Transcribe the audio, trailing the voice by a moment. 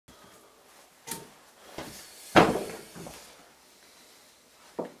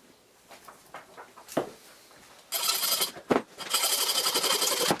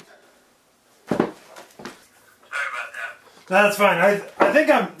That's fine. I think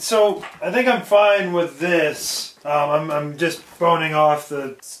I'm fine with this. I'm just boning off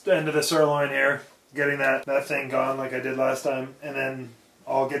the end of the sirloin here, getting that thing gone like I did last time, and then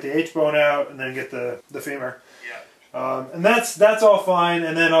I'll get the H-bone out and then get the femur. Yeah. And that's all fine,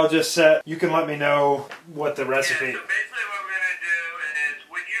 and then I'll just set. You can let me know what the recipe. Yeah, so basically what we're gonna do is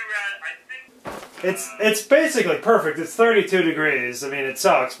when you run, I think it's basically perfect. It's 32 degrees. I mean, it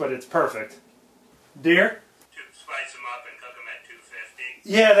sucks, but it's perfect. Deer? Spice them up and cook them at 250.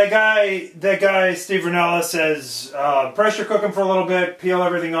 Yeah, that guy Steve Ranella says pressure cook them for a little bit, peel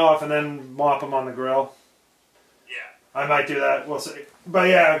everything off, and then mop them on the grill. Yeah. I might do that. We'll see. But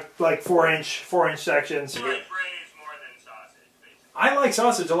yeah, like 4-inch sections. You like braised more than sausage, basically. I like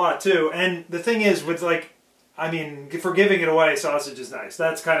sausage a lot too, and the thing is with I mean, for giving it away, sausage is nice.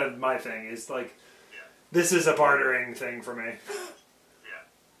 That's kind of my thing. Is like, this is a bartering thing for me. Yeah.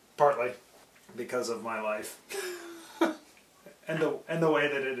 Partly because of my life. and the way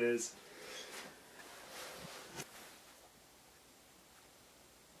that it is.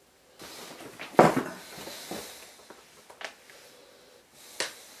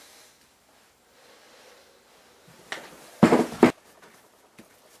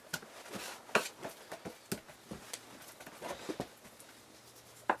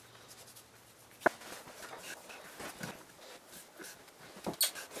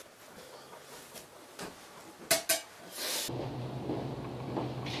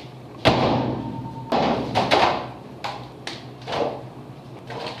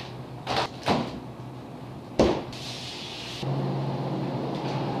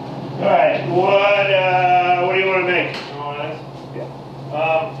 Alright, what do you want to make? Yeah.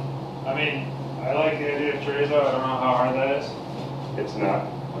 I mean, I like the idea of chorizo. I don't know how hard that is. It's not.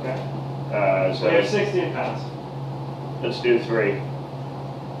 Okay. So we have 16 pounds. let's do 3.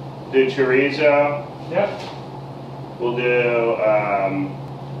 Do chorizo. Yep. We'll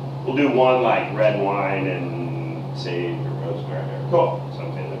do one like red wine and sage or rosemary or Cool.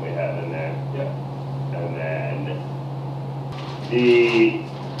 something that we have in there. Yep. And then the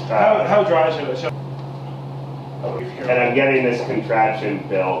How dry should it? and I'm getting this contraption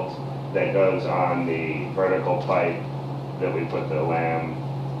built that goes on the vertical pipe that we put the lamb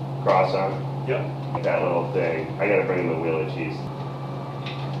cross on. Yep. That little thing. I gotta bring the wheel of cheese.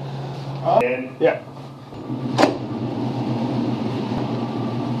 In. Yeah.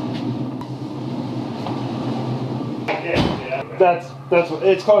 That's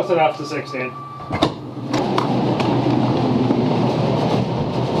it's close enough to 16.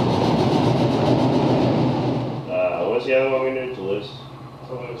 What's the other one we need? Toulouse.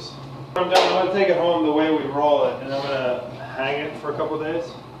 Toulouse. I'm gonna take it home the way we roll it, and I'm gonna hang it for a couple of days.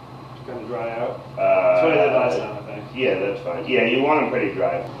 It's gonna dry out. That's what I did last time, I think. Yeah, that's fine. Yeah, you want them pretty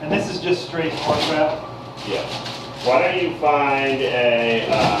dry. And this is just straight pork fat. Yeah. Why don't you find a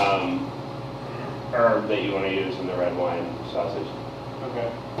herb that you want to use in the red wine sausage?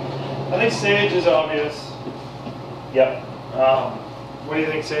 Okay. I think sage is obvious. Yep. What do you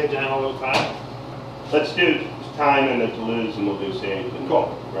think, sage and a little thyme? Let's do thyme and the Toulouse, and we'll do sage and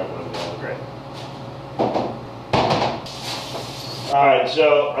cool. red wine. Great. All right.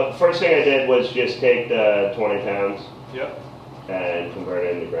 So first thing I did was just take the 20 pounds. Yep. And convert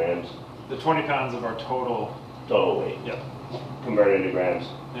it into grams. The 20 pounds of our total. Total weight. Yep. Convert it into grams.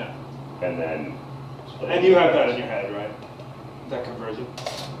 Yeah. And then. And you have that in your head, right? That conversion.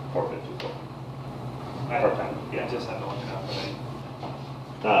 450. Per pound. Yeah, just had to look it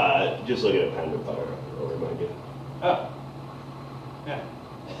up. Just look at a pound of butter. It'll remind you. Oh. Yeah.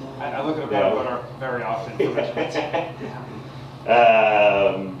 I look at a pound of butter very often for measurements.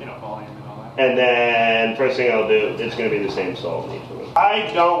 You know, volume and all that. And then first thing I'll do, it's going to be the same salt in each of them.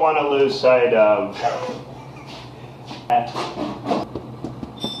 I don't want to lose sight of.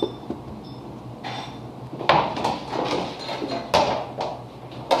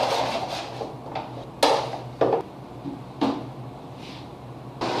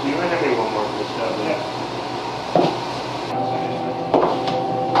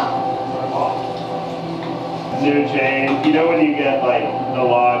 New chain. You know when you get like the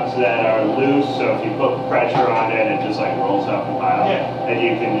logs that are loose, so if you put pressure on it, it just like rolls up and pile. Yeah. And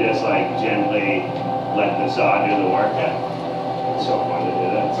you can just like gently let the saw do the work. Yeah. It's so fun to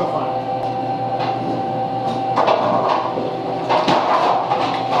do that. So fun.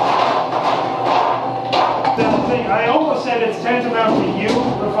 The thing, I almost said it's tantamount to you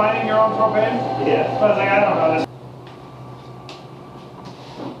refining your own propane. Yeah. But I was like, I don't know this.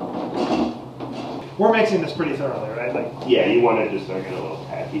 We're mixing this pretty thoroughly, right? Like, yeah, you want to just start getting a little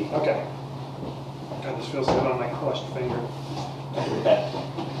tacky. okay. God, this feels good on my crushed finger.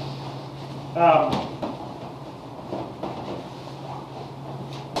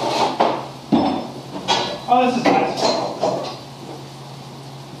 Oh, this is nice.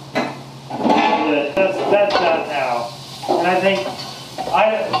 That's that now. And I think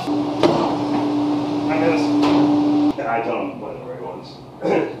I guess I told him one of the right ones.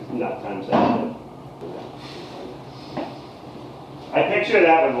 Not time sensitive. I picture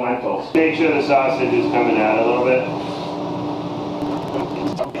that with lentils. Make sure the sausage is coming out a little bit.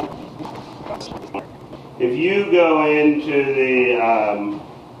 If you go into the,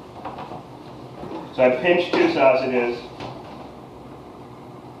 so I pinched 2 sausages.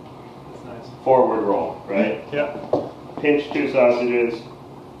 that's nice. Forward roll, right? Yeah. Pinch 2 sausages.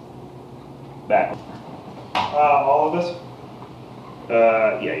 Back. All of this?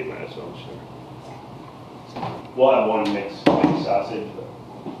 Yeah, you might as well, sure. We'll have one mixed sausage.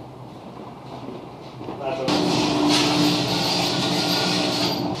 That's okay.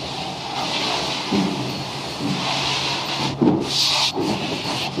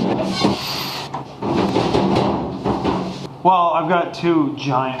 Well, I've got 2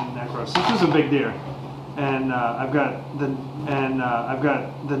 giant neck roasts. This is a big deer, and I've got the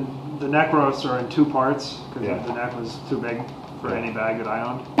neck roasts are in 2 parts because the neck was too big for any bag that I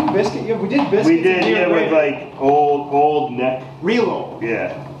owned. Biscuit, yeah, we did biscuits. We did, yeah, with like old neck. Reload.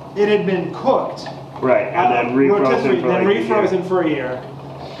 Yeah. It had been cooked. Right, and then refrozen for like a year. Refrozen for a year,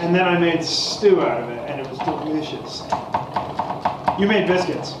 and then I made stew out of it, and it was delicious. You made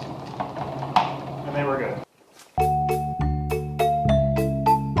biscuits, and they were good.